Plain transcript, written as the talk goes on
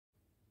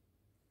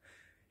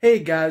Hey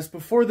guys,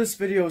 before this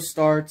video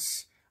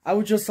starts, I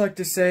would just like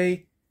to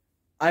say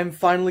I'm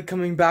finally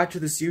coming back to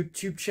this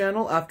YouTube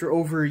channel after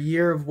over a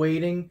year of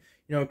waiting,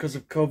 because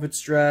of COVID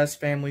stress,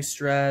 family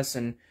stress,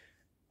 and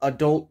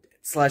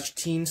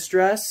adult/teen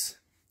stress.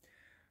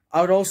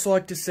 I would also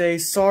like to say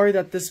sorry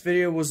that this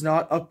video was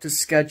not up to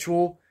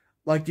schedule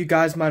like you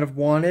guys might have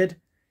wanted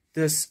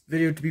this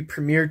video to be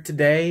premiered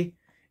today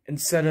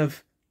instead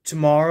of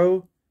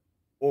tomorrow,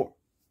 or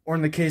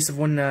in the case of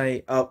when I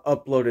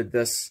uploaded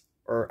this.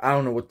 Or I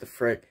don't know what the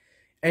frick.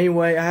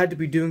 Anyway, I had to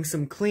be doing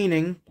some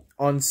cleaning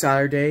on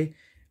Saturday.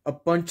 A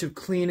bunch of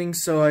cleaning,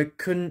 so I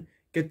couldn't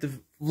get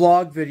the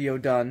vlog video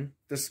done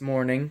this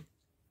morning.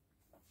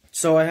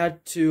 So I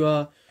had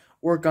to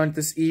work on it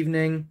this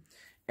evening.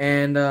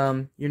 And,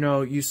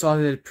 you saw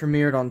that it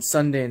premiered on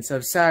Sunday instead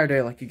of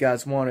Saturday like you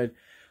guys wanted.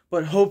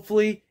 But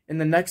hopefully, in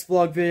the next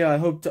vlog video, I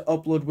hope to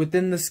upload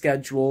within the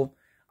schedule.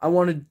 I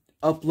want to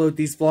upload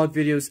these vlog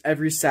videos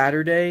every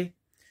Saturday.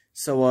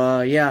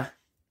 So, yeah.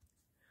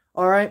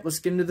 Alright, let's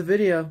get into the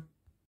video.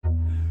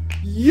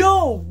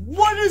 Yo,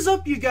 what is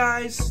up you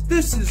guys?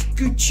 This is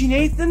Gucci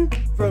Nathan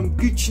from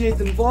Gucci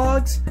Nathan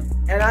Vlogs,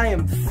 and I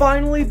am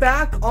finally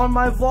back on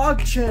my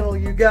vlog channel,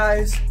 you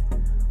guys.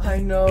 I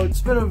know,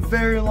 it's been a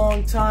very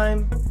long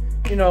time,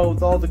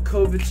 with all the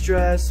COVID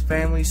stress,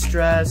 family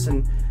stress,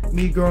 and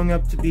me growing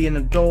up to be an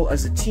adult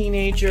as a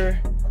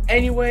teenager.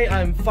 Anyway,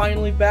 I'm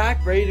finally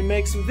back, ready to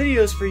make some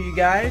videos for you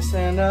guys,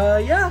 and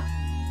yeah,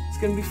 it's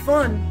gonna be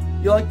fun.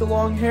 You like the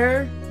long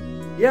hair?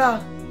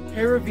 Yeah,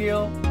 hair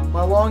reveal.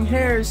 My long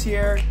hair is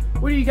here.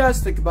 What do you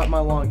guys think about my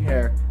long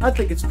hair? I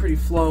think it's pretty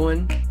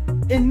flowing.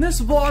 In this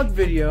vlog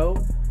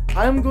video,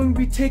 I'm going to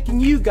be taking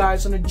you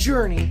guys on a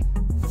journey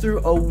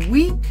through a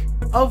week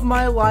of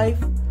my life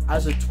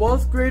as a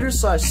 12th grader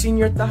 /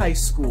 senior at the high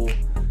school.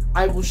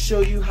 I will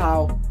show you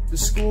how the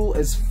school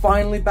is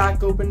finally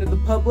back open to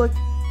the public,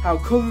 how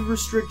COVID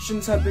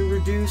restrictions have been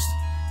reduced,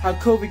 how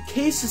COVID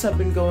cases have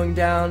been going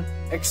down,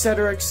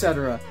 etc,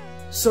 etc.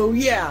 So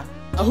yeah,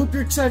 I hope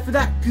you're excited for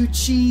that,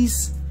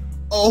 Gucci's.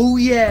 Oh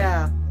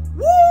yeah!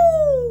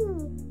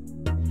 Woo!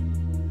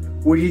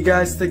 What do you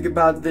guys think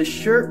about this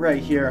shirt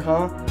right here,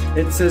 huh?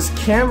 It says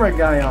camera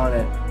guy on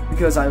it,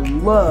 because I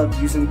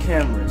love using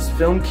cameras.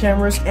 Film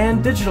cameras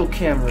and digital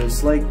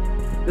cameras, like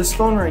this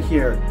phone right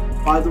here.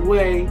 By the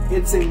way,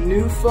 it's a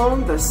new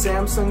phone, the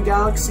Samsung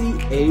Galaxy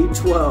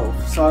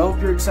A12. So I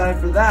hope you're excited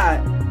for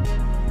that.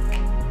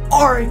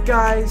 Alright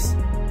guys,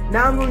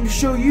 now I'm going to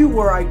show you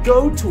where I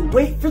go to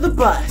wait for the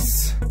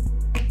bus.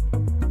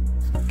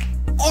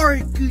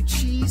 Alright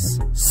Gucci's,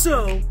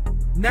 so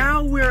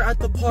now we're at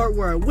the part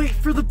where I wait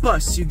for the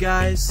bus, you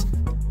guys.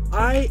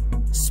 I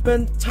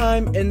spend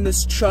time in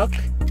this truck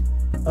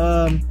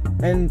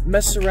and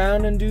mess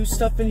around and do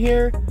stuff in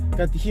here.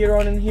 Got the heater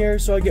on in here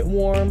so I get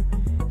warm,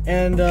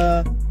 and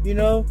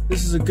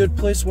this is a good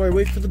place where I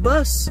wait for the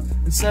bus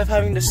instead of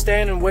having to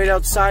stand and wait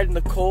outside in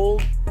the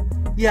cold.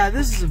 Yeah,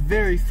 this is a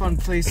very fun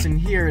place in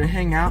here to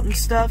hang out and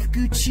stuff,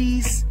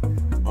 Gucci's.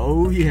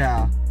 Oh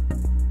yeah.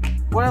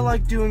 What I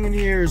like doing in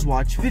here is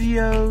watch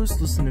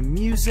videos, listen to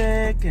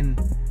music, and,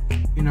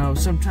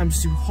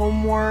 sometimes do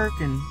homework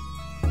and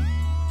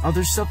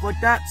other stuff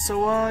like that.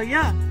 So,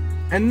 yeah.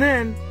 And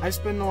then, I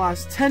spend the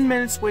last 10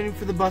 minutes waiting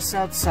for the bus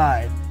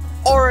outside.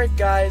 Alright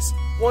guys,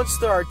 once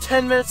there are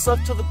 10 minutes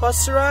left till the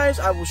bus arrives,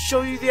 I will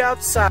show you the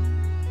outside.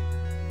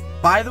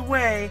 By the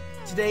way,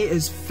 today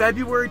is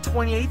February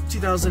 28th,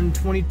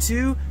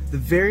 2022, the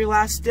very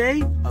last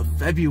day of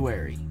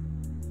February.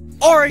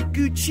 Alright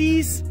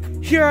Gucci's,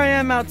 here I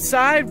am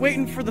outside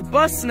waiting for the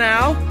bus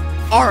now.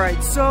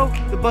 Alright, so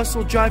the bus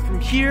will drive from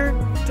here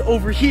to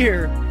over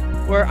here,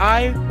 where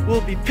I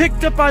will be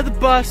picked up by the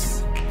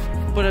bus.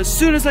 But as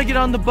soon as I get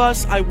on the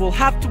bus, I will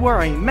have to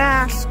wear a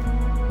mask.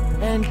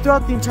 And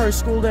throughout the entire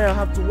school day, I'll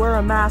have to wear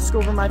a mask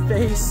over my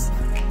face.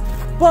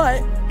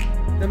 But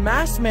the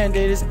mask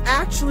mandate is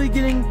actually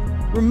getting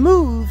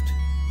removed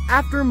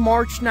after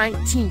March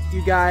 19th,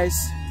 you guys.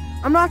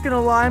 I'm not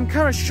gonna lie, I'm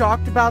kind of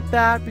shocked about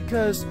that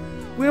because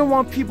we don't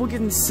want people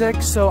getting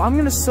sick, so I'm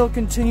gonna still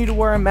continue to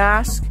wear a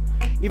mask,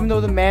 even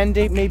though the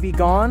mandate may be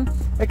gone,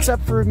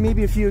 except for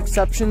maybe a few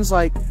exceptions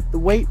like the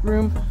weight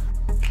room.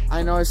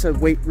 I know I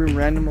said weight room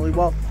randomly.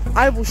 Well,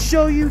 I will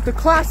show you the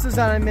classes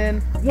that I'm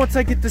in once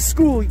I get to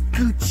school,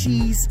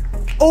 Gucci's.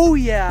 Oh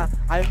yeah,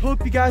 I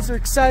hope you guys are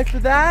excited for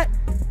that.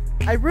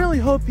 I really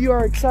hope you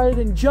are excited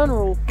in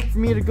general for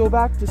me to go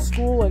back to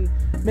school and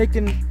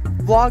making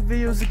vlog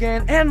videos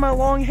again, and my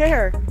long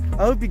hair.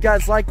 I hope you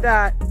guys like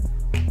that.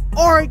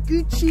 Alright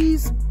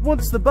Gucci's,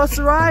 once the bus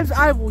arrives,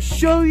 I will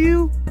show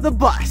you the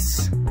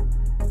bus.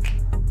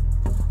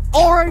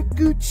 Alright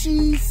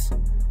Gucci's,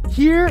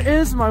 here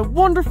is my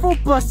wonderful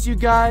bus, you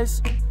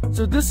guys.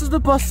 So this is the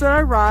bus that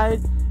I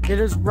ride. It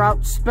is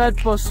Route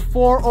Sped Bus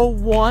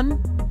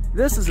 401.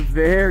 This is a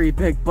very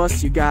big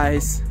bus, you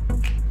guys.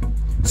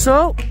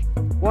 So,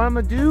 what I'm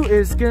gonna do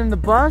is get in the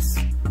bus,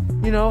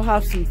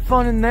 have some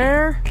fun in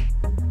there.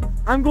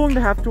 I'm going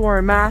to have to wear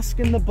a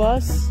mask in the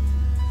bus.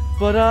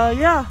 But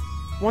yeah.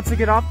 Once I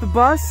get off the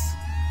bus,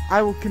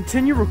 I will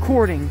continue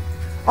recording.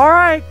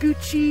 Alright,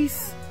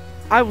 Gucci's.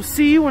 I will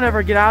see you whenever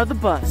I get out of the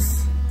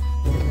bus.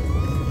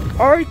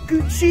 Alright,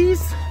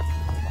 Gucci's,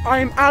 I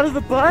am out of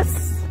the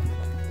bus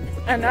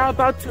and now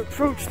about to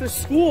approach the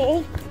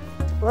school.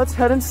 Let's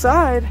head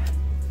inside.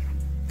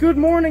 Good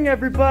morning,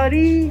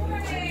 everybody.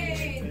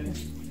 Morning.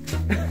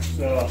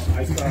 So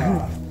I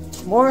saw.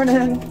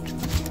 Morning.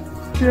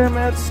 Here I'm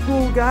at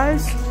school,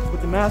 guys, with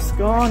the mask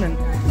on, and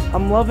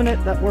I'm loving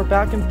it that we're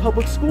back in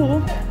public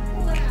school.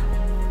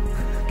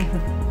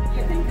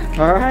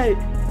 Alright.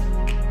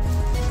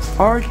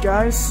 Alright,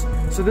 guys.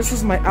 So this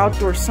is my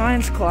outdoor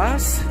science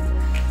class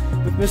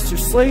with Mr.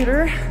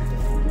 Slater.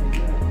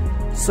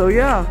 So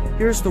yeah,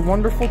 here's the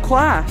wonderful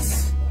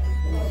class.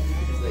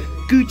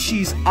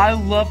 Gucci's, I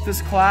love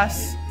this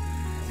class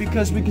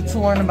because we get to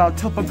learn about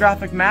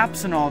topographic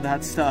maps and all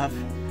that stuff.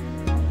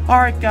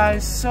 Alright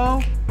guys,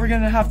 so we're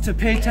gonna have to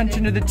pay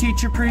attention to the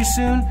teacher pretty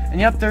soon. And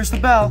yep, there's the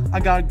bell. I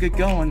gotta get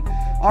going.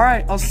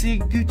 Alright, I'll see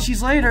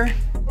Gucci's later.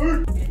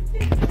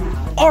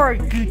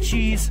 Alright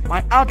Gucci's,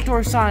 my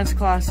outdoor science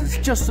class is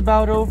just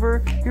about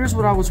over. Here's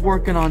what I was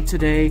working on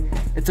today.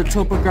 It's a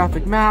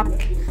topographic map.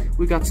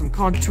 We got some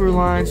contour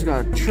lines, we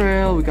got a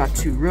trail, we got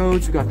 2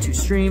 roads, we got 2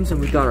 streams, and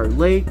we got our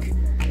lake.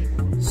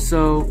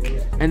 So,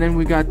 and then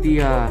we got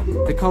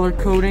the color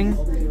coding.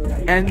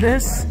 And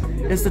this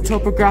is the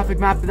topographic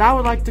map that I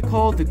would like to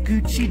call the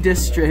Gucci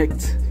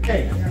District.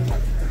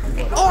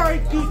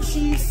 Alright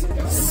Gucci's,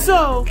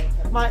 so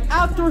my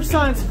outdoor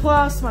science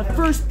class, my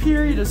first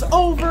period is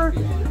over,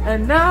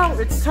 and now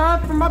it's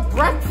time for my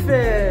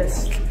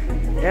breakfast.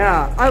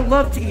 Yeah, I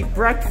love to eat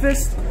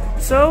breakfast,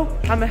 so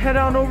I'm gonna head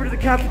on over to the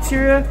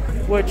cafeteria,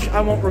 which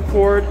I won't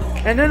record,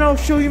 and then I'll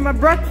show you my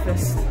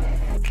breakfast.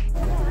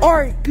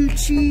 Alright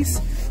Gucci's,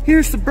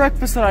 here's the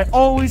breakfast that I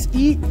always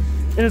eat.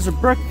 It is a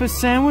breakfast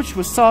sandwich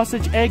with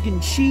sausage, egg,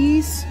 and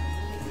cheese.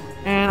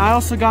 And I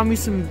also got me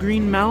some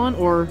green melon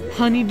or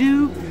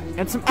honeydew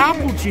and some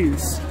apple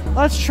juice.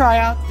 Let's try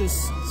out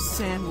this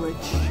sandwich.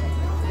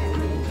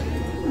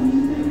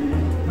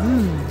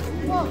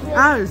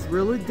 That is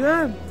really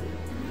good.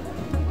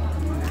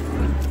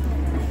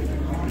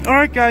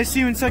 Alright guys,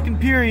 see you in second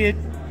period.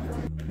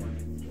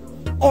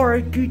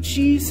 Alright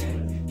Gucci's,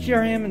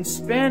 here I am in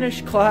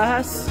Spanish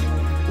class,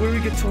 where we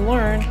get to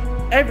learn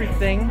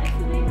everything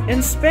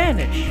in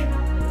Spanish.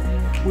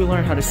 We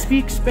learn how to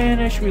speak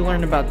Spanish, we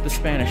learn about the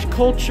Spanish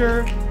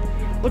culture.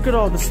 Look at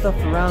all the stuff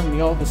around me,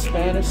 all the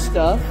Spanish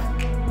stuff.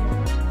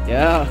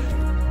 Yeah,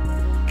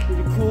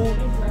 pretty cool.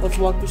 Let's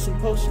walk through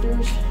some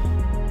posters.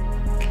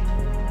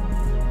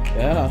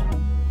 Yeah,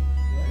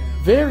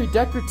 very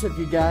decorative,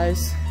 you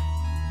guys.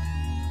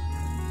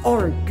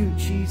 Alright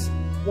Gucci's,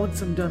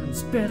 once I'm done in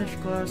Spanish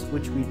class,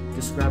 which we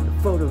described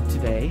a photo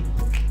today,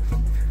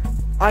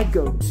 I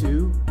go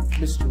to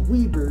Mr.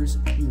 Weber's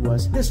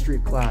US History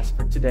class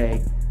for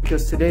today,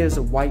 because today is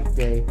a white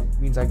day. It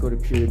means I go to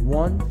period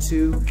 1,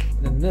 2,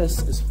 and then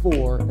this is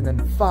 4, and then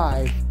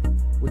 5,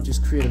 which is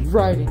creative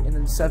writing, and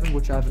then 7,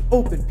 which I have an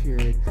open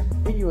period.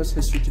 In US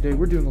History today,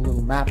 we're doing a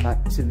little map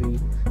activity,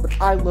 but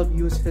I love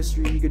US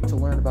History. You get to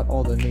learn about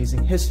all the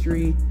amazing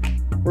history.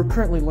 We're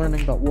currently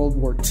learning about World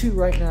War II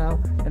right now,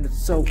 and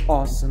it's so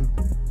awesome.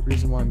 The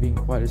reason why I'm being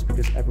quiet is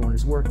because everyone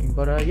is working,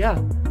 but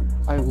yeah,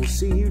 I will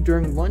see you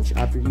during lunch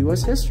after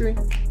US History.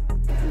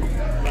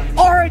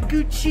 Alright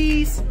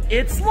Gucci's,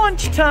 it's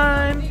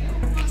lunchtime!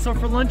 So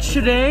for lunch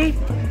today,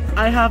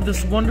 I have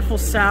this wonderful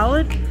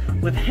salad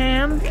with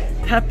ham,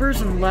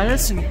 peppers, and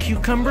lettuce, and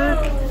cucumber,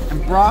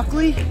 and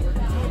broccoli.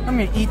 I'm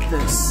gonna eat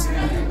this.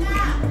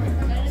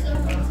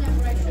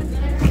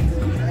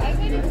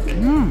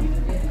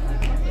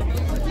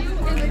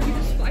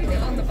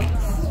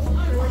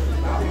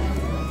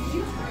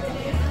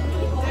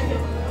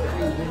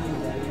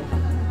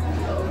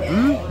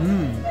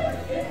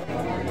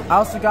 I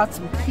also got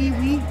some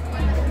kiwi.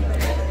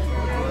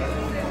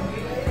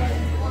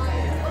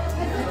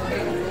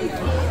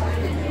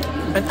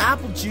 And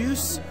apple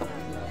juice.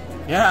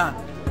 Yeah,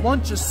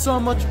 lunch is so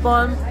much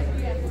fun.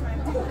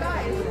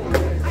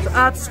 So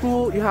at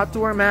school, you have to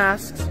wear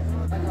masks.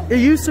 It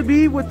used to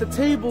be with the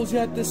tables, you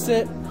had to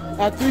sit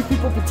at 3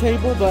 people per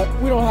table, but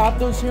we don't have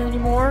those here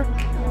anymore.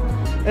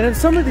 And then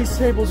some of these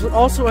tables would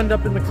also end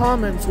up in the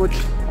commons, which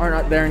are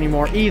not there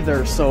anymore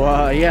either.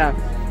 So yeah,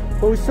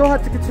 but we still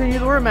have to continue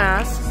to wear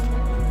masks.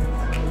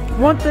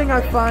 One thing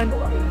I find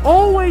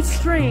always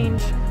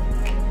strange,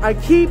 I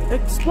keep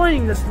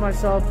explaining this to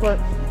myself, but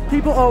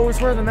people always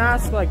wear the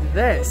mask like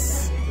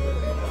this.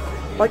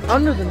 Like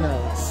under the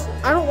nose.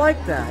 I don't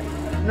like that.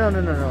 No.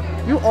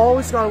 You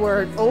always gotta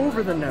wear it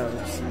over the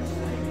nose.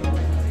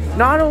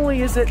 Not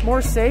only is it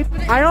more safe,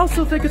 I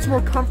also think it's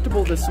more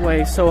comfortable this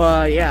way,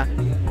 so yeah.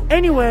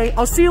 Anyway,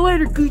 I'll see you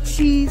later,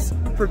 Gucci's,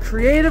 for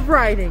creative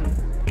writing.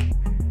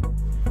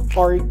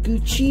 Alright,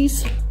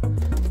 Gucci's,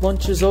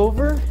 lunch is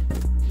over,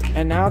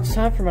 and now it's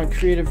time for my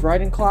creative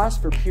writing class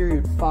for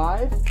period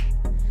 5.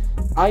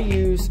 I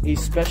use a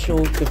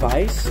special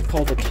device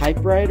called a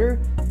typewriter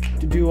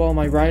to do all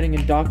my writing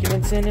and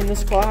documents in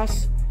this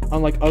class,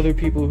 unlike other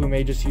people who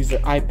may just use their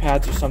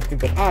iPads or something,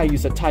 but I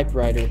use a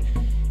typewriter.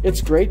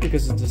 It's great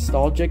because it's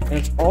nostalgic, and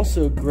it's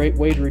also a great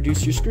way to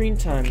reduce your screen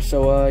time.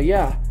 So,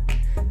 yeah.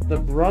 The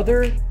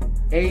Brother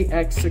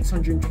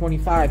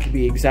AX625 to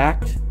be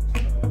exact.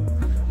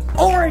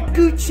 Alright,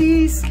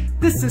 Gucci's!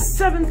 This is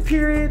 7th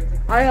period.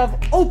 I have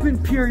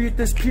open period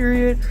this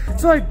period,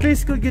 so I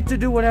basically get to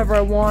do whatever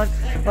I want.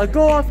 Like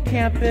go off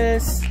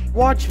campus,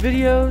 watch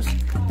videos,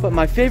 but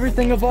my favorite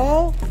thing of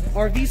all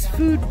are these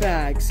food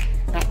bags.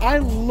 Now, I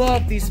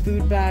love these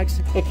food bags.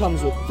 It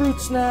comes with fruit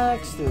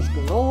snacks, there's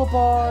granola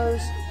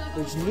bars,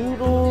 there's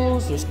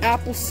noodles, there's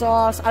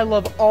applesauce. I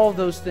love all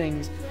those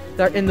things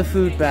that are in the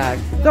food bag.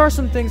 There are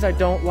some things I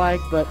don't like,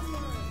 but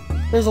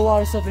there's a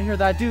lot of stuff in here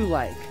that I do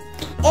like.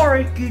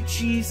 Alright,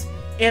 Gucci's,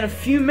 in a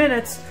few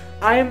minutes,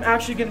 I am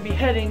actually going to be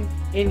heading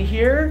in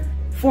here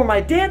for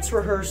my dance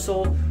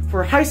rehearsal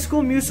for High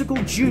School Musical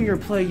Junior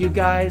play, you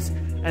guys.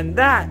 And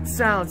that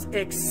sounds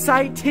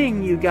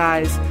exciting, you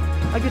guys.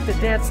 I get to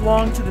dance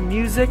along to the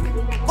music.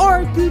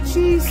 Alright,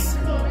 Gucci's,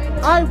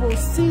 I will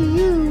see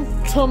you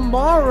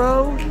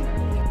tomorrow.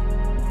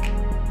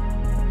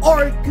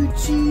 Alright,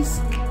 Gucci's,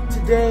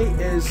 today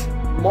is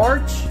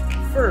March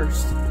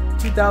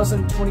 1st,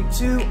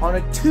 2022 on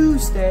a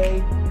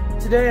Tuesday.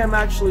 Today I'm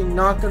actually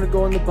not going to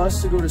go on the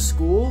bus to go to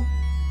school.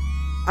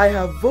 I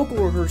have vocal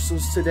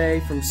rehearsals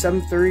today from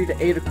 7:30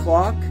 to 8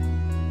 o'clock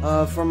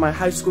for my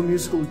High School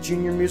Musical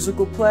Junior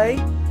musical play.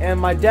 And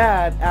my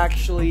dad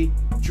actually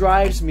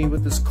drives me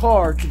with his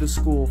car to the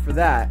school for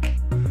that.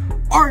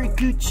 Alright,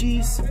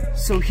 Gucci's,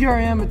 so here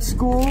I am at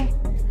school.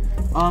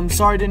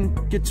 Sorry I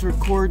didn't get to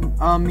record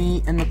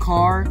me in the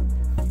car,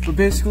 but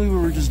basically we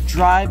were just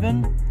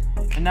driving.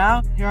 And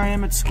now, here I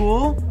am at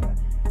school.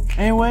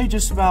 Anyway,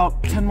 just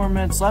about 10 more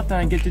minutes left and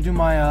I get to do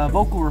my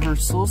vocal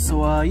rehearsals,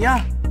 so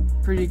yeah,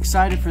 pretty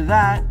excited for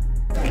that.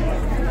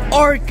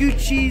 Alright,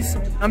 Gucci's,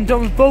 I'm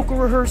done with vocal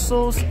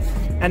rehearsals,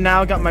 and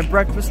now I got my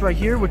breakfast right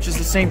here, which is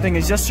the same thing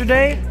as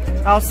yesterday.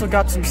 I also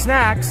got some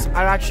snacks.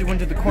 I actually went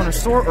to the corner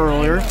store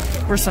earlier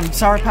for some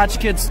Sour Patch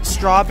Kids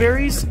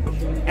strawberries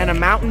and a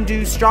Mountain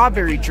Dew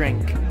strawberry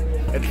drink.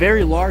 A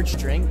very large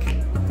drink.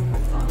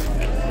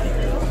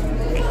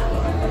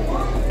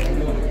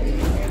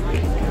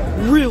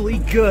 Really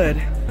good.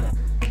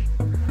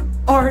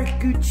 Alright,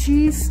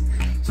 Gucci's,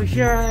 so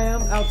here I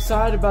am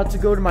outside about to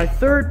go to my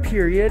 3rd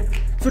period.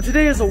 So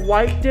today is a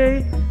white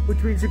day,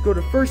 which means we go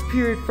to 1st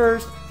period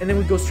first, and then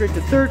we go straight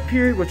to 3rd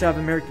period, which I have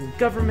American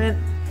government,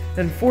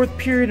 then 4th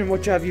period, in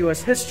which I have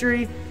US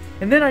history,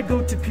 and then I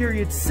go to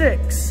period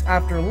 6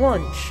 after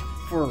lunch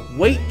for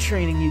weight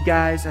training, you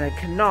guys, and I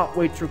cannot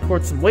wait to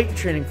record some weight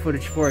training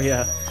footage for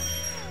you.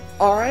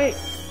 Alright,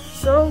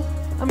 so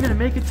I'm gonna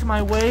make it to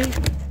my way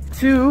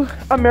to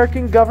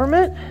American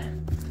government.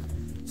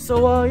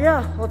 So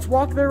yeah, let's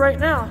walk there right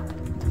now.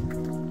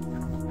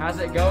 How's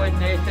it going,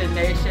 Nathan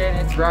Nation?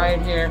 It's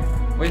Ryan here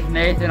with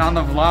Nathan on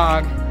the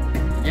vlog.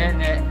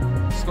 Getting it.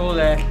 School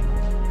day.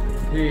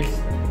 Peace.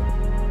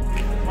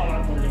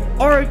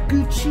 Alright,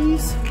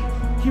 Gucci's,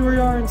 here we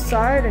are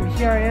inside, and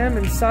here I am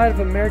inside of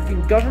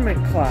American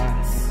government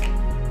class.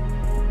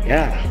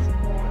 Yeah,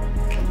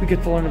 we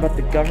get to learn about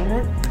the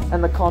government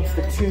and the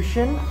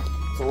Constitution.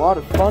 It's a lot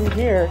of fun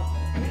here.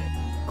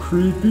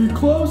 Creepy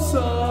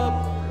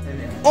close-up.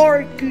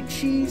 Alright,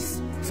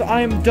 Gucci's, so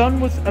I am done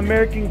with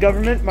American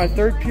government, my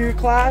 3rd period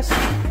class.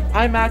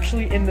 I'm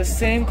actually in the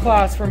same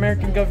class for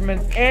American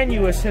government and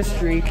US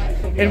history,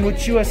 in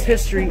which US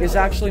history is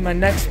actually my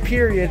next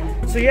period.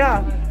 So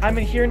yeah, I'm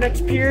in here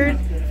next period,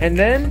 and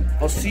then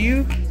I'll see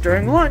you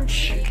during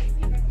lunch.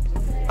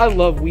 I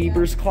love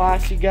Weber's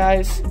class, you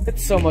guys.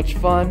 It's so much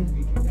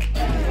fun.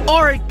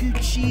 Alright,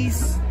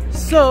 Gucci's,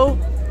 so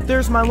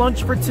there's my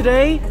lunch for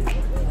today.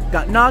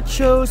 Got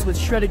nachos with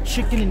shredded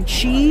chicken and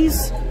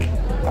cheese.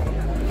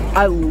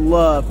 I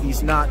love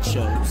these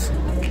nachos.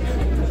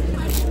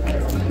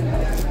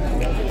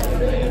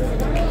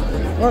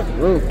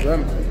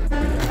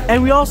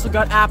 And we also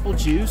got apple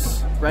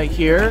juice right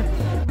here.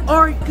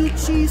 Alright,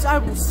 Gucci's, I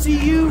will see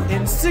you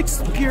in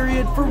 6th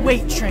period for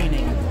weight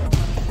training.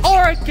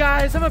 Alright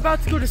guys, I'm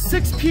about to go to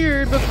 6th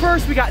period, but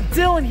first we got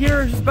Dylan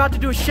here who's about to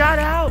do a shout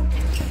out.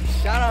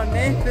 Shout out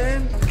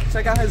Nathan.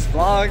 Check out his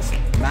vlogs.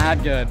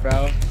 Mad good,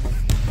 bro.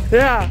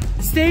 Yeah,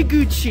 stay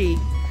Gucci.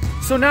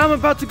 So now I'm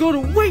about to go to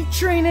weight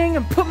training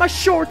and put my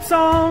shorts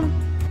on.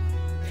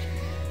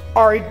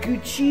 Alright,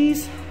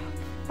 Gucci's,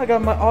 I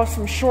got my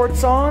awesome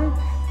shorts on,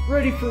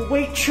 ready for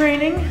weight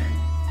training.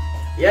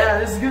 Yeah,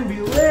 this is gonna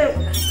be lit.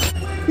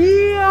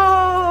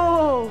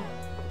 Yo!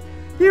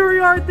 Here we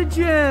are at the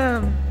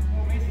gym.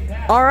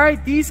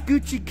 Alright, these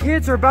Gucci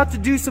kids are about to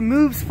do some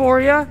moves for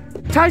you.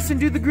 Tyson,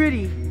 do the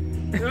gritty.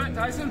 Do it,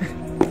 Tyson.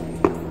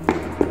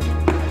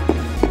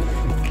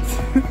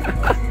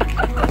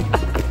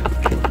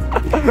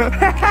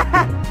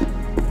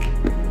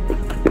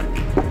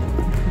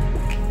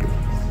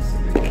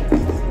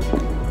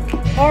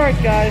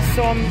 Alright guys,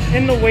 so I'm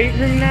in the weight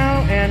room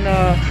now, and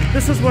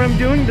this is what I'm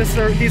doing.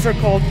 These are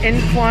called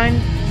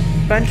incline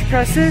bench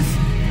presses.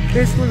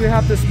 Basically we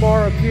have this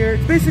bar up here.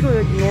 It's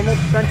basically like normal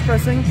bench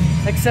pressing,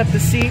 except the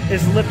seat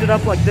is lifted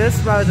up like this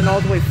rather than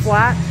all the way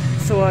flat.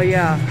 So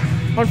yeah,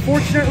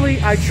 Unfortunately,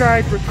 I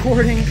tried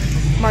recording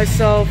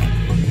myself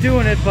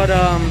doing it, but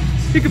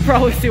you could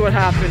probably see what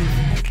happened.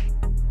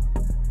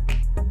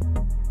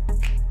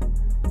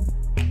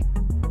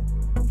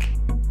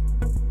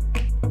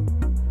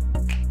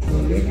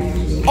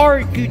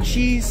 Alright,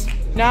 Gucci's,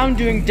 now I'm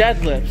doing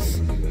deadlifts.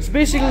 So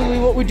basically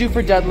what we do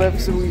for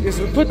deadlifts is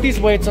we put these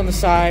weights on the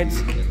sides,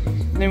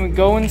 and then we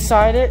go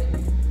inside it,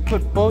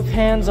 put both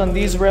hands on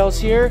these rails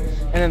here,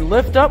 and then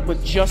lift up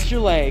with just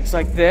your legs,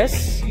 like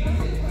this.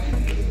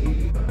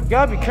 You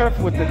gotta be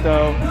careful with it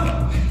though.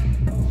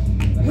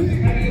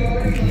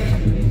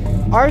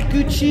 Alright,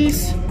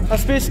 Gucci's,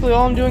 that's basically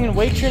all I'm doing in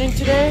weight training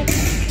today.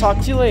 Talk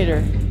to you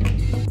later.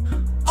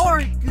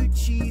 Alright,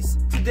 Gucci's,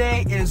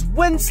 today is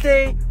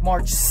Wednesday,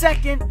 March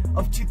 2nd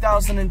of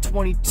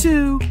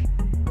 2022,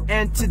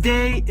 and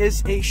today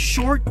is a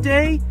short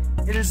day.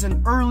 It is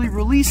an early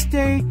release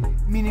day,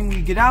 meaning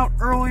we get out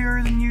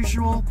earlier than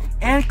usual,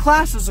 and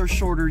classes are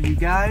shorter, you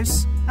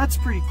guys. That's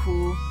pretty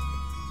cool.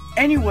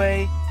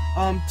 Anyway,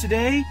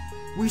 today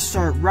we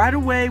start right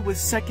away with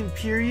second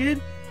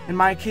period. In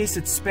my case,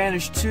 it's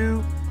Spanish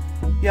 2.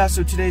 Yeah,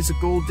 so today's a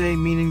gold day,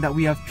 meaning that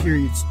we have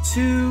periods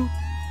 2,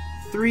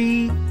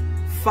 3,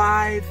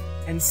 5,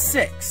 and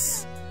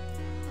 6.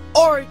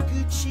 Alright,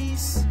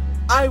 Gucci's,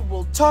 I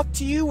will talk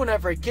to you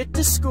whenever I get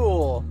to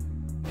school.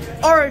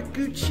 Alright,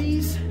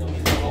 Gucci's,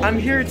 I'm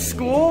here at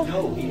school,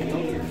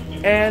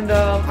 and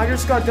I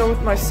just got done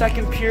with my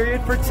second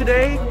period for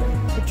today,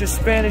 which is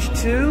Spanish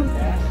 2.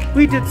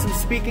 We did some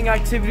speaking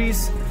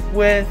activities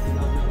with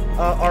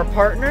our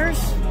partners.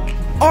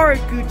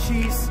 Alright,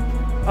 Gucci's,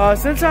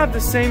 since I have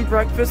the same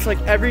breakfast like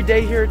every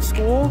day here at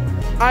school,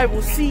 I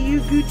will see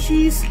you,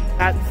 Gucci's,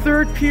 at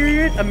third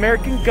period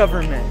American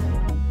Government.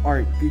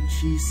 Alright,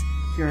 Gucci's,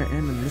 here I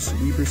am in Miss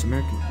Weaver's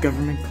American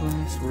Government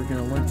class. We're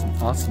gonna learn some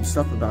awesome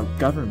stuff about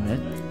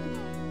government.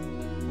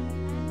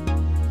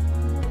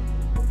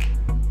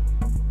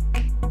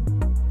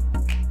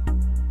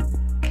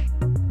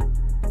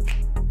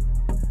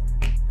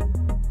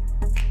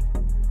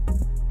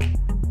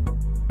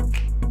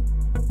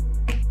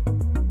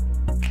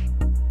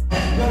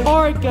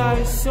 Alright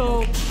guys,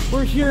 so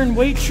we're here in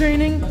weight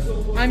training.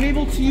 I'm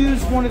able to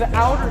use one of the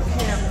outer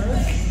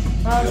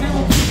cameras. I was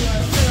able to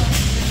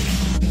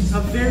set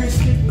up a very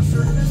stable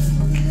surface.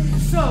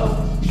 So,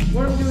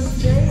 what I'm doing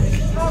today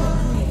is power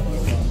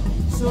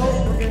clean. So,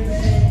 we're going to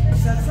do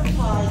sets of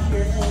 5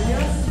 here for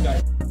you.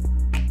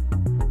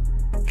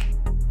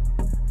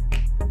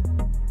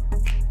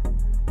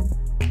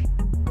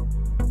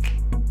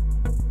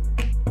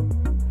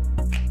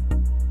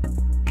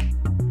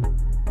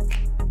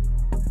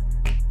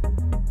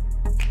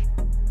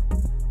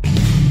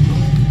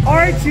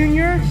 Alright,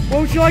 Junior,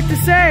 what would you like to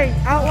say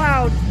out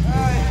loud?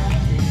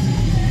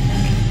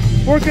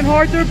 Working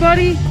hard there,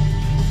 buddy?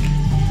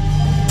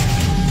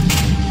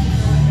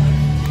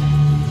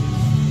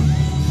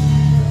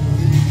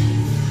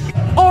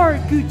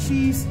 Alright,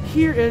 Gucci's,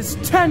 here is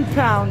 10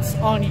 pounds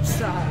on each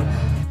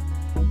side.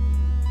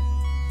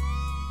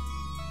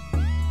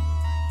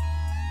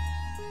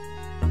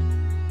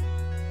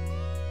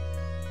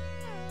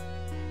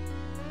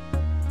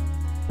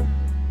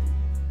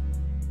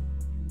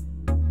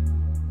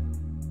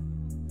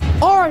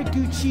 Alright,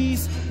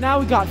 Gucci's, now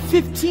we got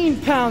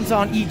 15 pounds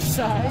on each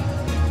side.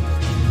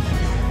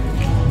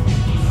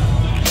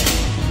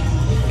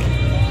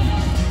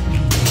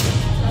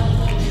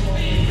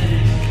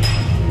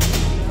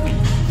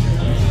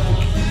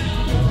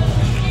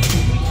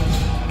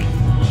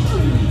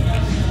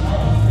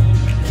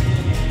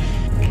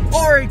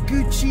 Alright,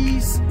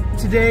 Gucci's,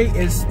 today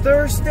is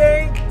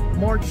Thursday,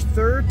 March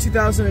 3rd,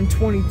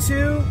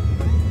 2022,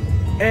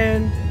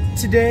 and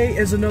today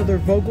is another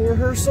vocal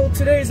rehearsal.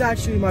 Today is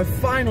actually my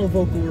final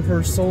vocal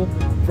rehearsal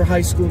for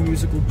High School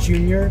Musical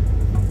Junior.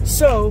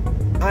 So,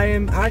 I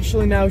am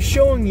actually now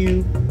showing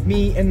you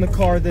me in the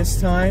car this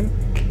time.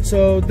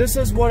 So, this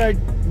is what I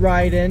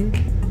ride in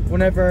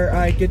whenever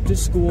I get to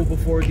school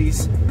before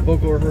these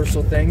vocal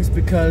rehearsal things,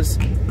 because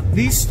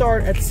these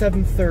start at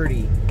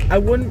 7:30. I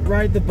wouldn't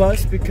ride the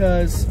bus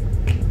because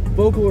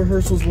vocal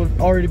rehearsals would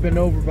have already been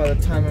over by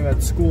the time I'm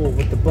at school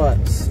with the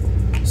bus.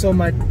 So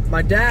my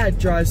dad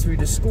drives me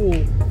to school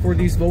for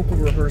these vocal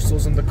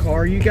rehearsals in the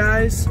car, you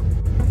guys.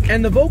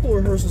 And the vocal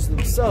rehearsals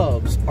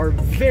themselves are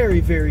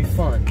very, very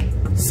fun.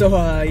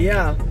 So,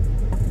 yeah.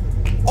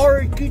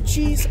 Alright,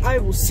 Gucci's, I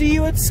will see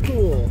you at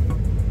school.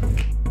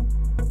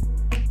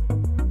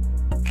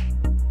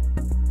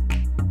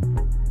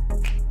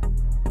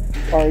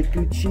 Alright,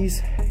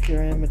 Gucci's,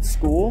 here I am at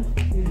school.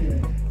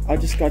 I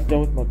just got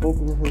done with my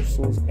vocal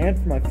rehearsals, and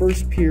for my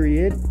first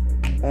period,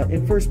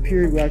 in first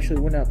period we actually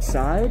went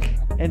outside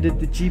and did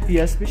the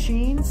GPS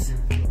machines.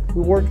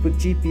 We worked with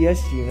GPS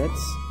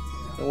units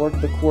and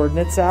worked the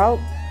coordinates out.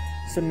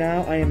 So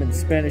now I am in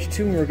Spanish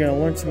 2 and we're going to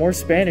learn some more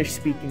Spanish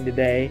speaking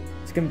today.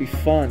 It's going to be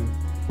fun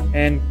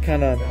and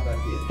kind of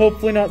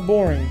hopefully not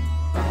boring.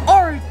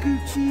 Alright,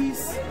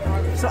 Gucci's.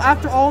 So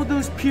after all of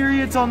those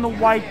periods on the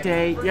white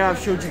day, yeah, I've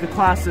showed you the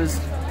classes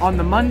on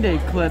the Monday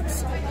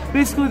clips.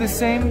 Basically the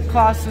same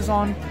classes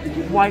on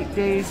white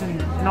days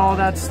and all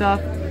that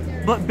stuff.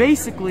 But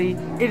basically,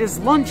 it is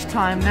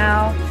lunchtime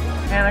now,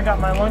 and I got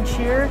my lunch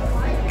here.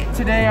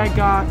 Today I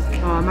got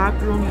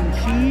macaroni and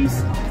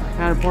cheese,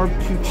 and a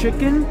barbecue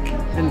chicken,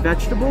 and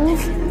vegetables.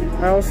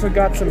 I also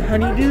got some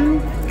honeydew,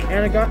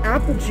 and I got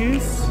apple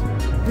juice.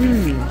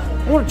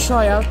 I want to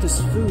try out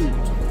this food.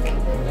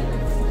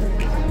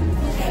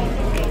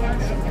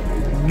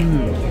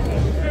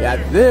 Yeah,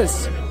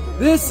 this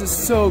is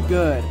so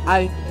good.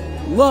 I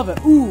love it.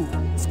 Ooh,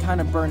 it's kind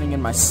of burning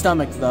in my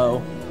stomach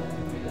though.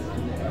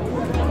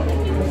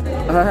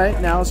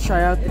 Alright, now let's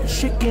try out the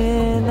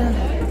chicken.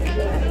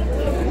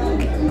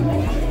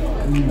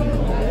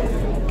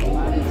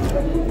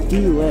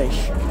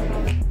 Delish.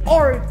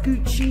 Alright,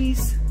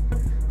 Gucci's.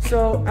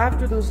 So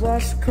after those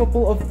last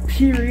couple of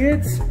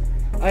periods,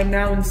 I'm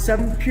now in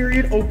 7th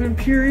period, open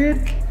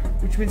period,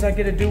 which means I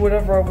get to do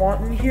whatever I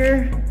want in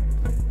here.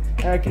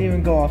 And I can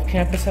even go off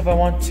campus if I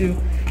want to.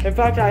 In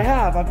fact, I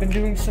have. I've been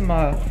doing some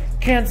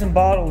cans and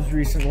bottles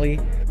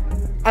recently.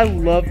 I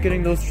love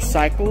getting those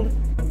recycled.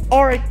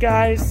 Alright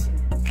guys,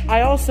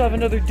 I also have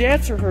another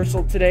dance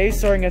rehearsal today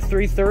starting at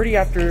 3:30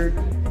 after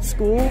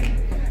school.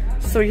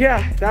 So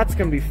yeah, that's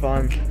gonna be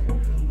fun.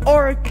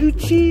 Alright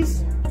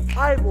Gucci's,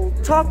 I will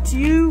talk to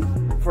you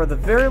for the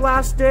very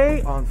last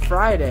day on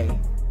Friday.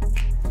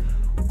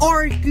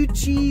 Alright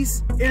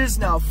Gucci's, it is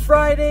now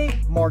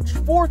Friday, March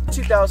 4th,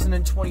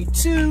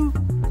 2022.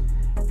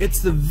 It's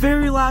the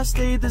very last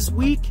day of this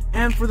week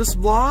and for this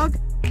vlog.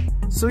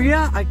 So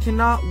yeah, I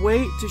cannot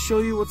wait to show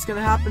you what's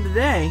gonna happen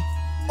today.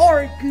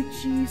 Alright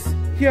Gucci's,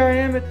 here I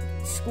am at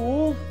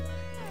school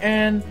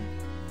and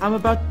I'm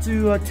about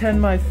to attend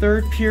my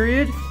 3rd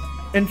period.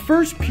 In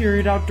 1st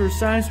period, outdoor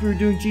science, we were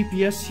doing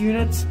GPS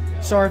units.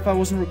 Sorry if I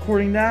wasn't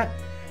recording that,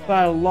 but I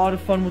had a lot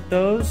of fun with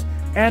those.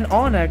 And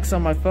Onyx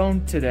on my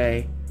phone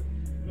today.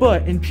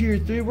 But in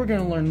period 3, we're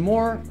gonna learn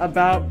more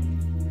about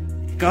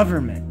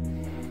government.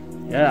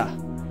 Yeah.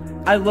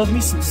 I love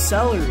me some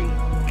celery.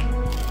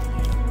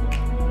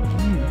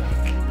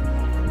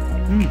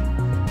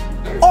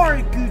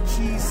 Alright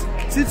Gucci's,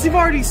 since you've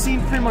already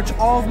seen pretty much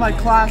all of my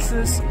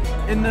classes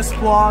in this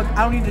vlog,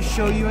 I don't need to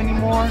show you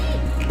anymore.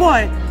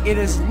 But it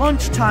is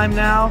lunchtime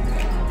now,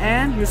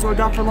 and here's what I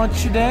got for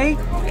lunch today.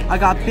 I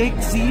got baked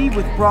ziti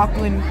with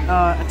broccoli and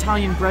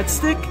Italian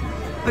breadstick.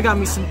 I got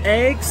me some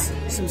eggs,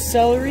 some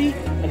celery,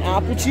 and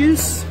apple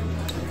juice.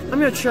 I'm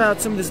gonna try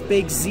out some of this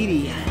baked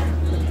ziti.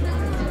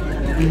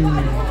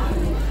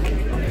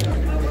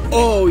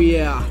 Oh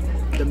yeah,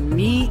 the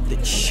meat, the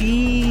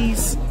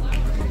cheese,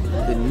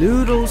 the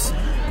noodles.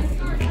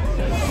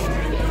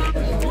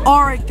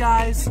 Alright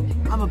guys,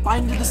 I'm gonna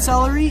bite into the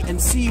celery and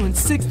see you in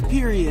 6th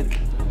period.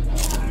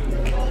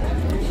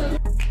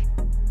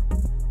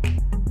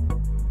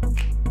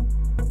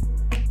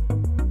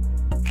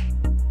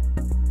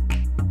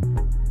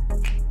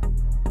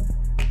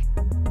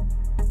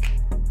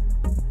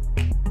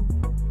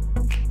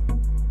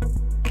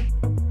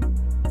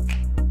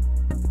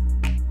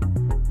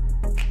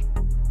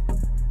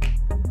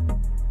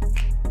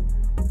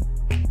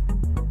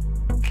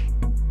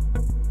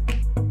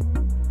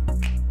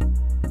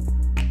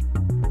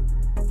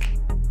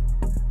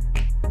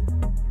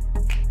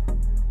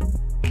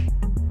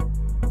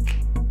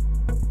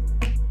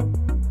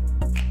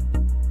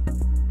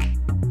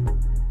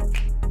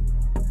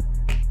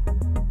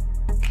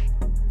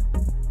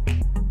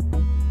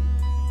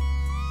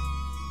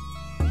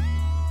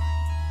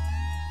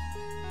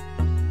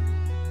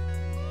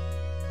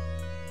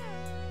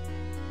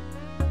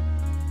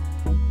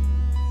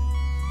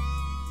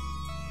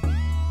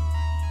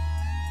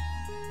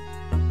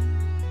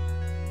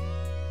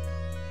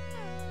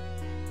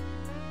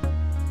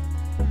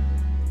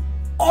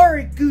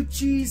 Alright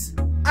Gucci's,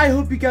 I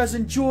hope you guys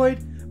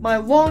enjoyed my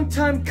long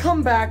time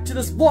comeback to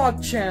this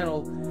vlog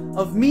channel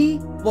of me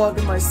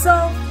vlogging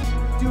myself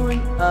doing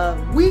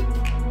a week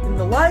in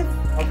the life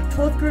of a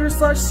 12th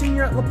grader /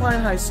 senior at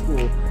LaPine High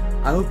School.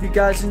 I hope you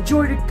guys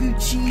enjoyed it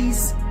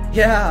Gucci's.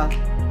 Yeah.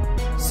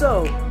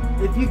 So,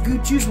 if you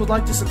Gucci's would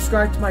like to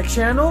subscribe to my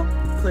channel,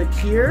 click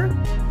here.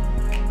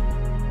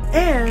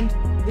 And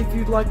if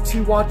you'd like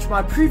to watch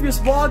my previous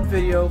vlog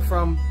video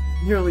from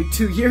nearly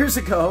 2 years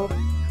ago,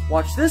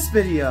 watch this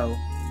video.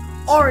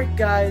 Alright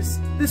guys,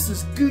 this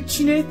is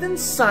Gucci Nathan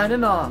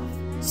signing off.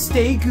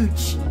 Stay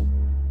Gucci.